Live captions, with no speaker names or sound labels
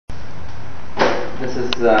This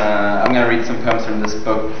is, I'm going to read some poems from this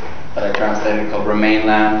book that I translated called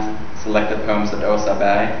Remainland, Selected Poems of Aase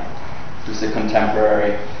Berg, who's a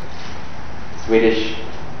contemporary Swedish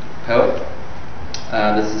poet.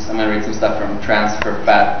 I'm going to read some stuff from Transfer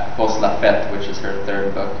Fat Fett, which is her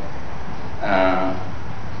third book.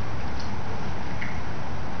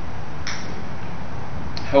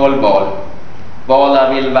 Hålbal.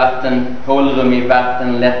 Valar vill vatten, hålrum i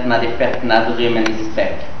vatten, lättnad i fettnad, rymmen i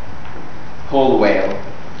späck. Whole whale,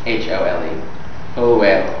 H-O-L-E. Whole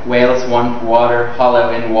whale. Whales want water, hollow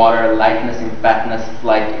in water, lightness in fatness,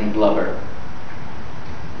 flight in blubber.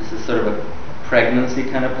 This is sort of a pregnancy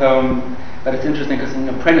kind of poem, but it's interesting because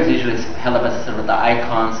pregnancy usually is held up as sort of the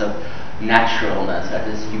icons of naturalness. That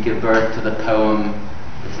is, you give birth to the poem.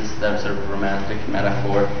 This is the sort of romantic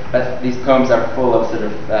metaphor. But these poems are full of sort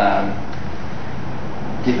of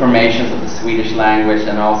deformations of the Swedish language,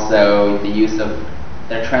 and also the use of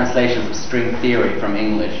their translations of string theory from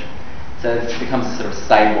English. So it becomes a sort of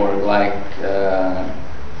cyborg-like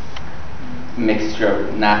mixture of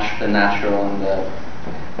the natural and the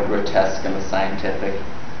grotesque and the scientific.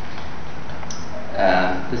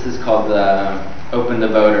 This is called Open the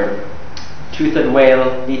Voter. Toothed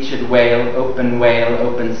whale, beached whale,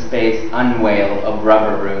 open space, unwhale of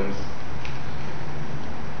rubber rooms.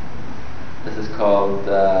 This is called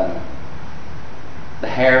The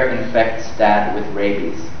Hair Infects Dad with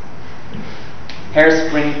Rabies.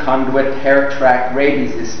 Hairspring conduit, hair track,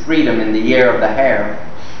 rabies is freedom in the year of the hare.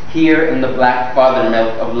 Here in the black father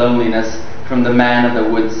milk of loneliness from the man of the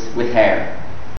woods with hair.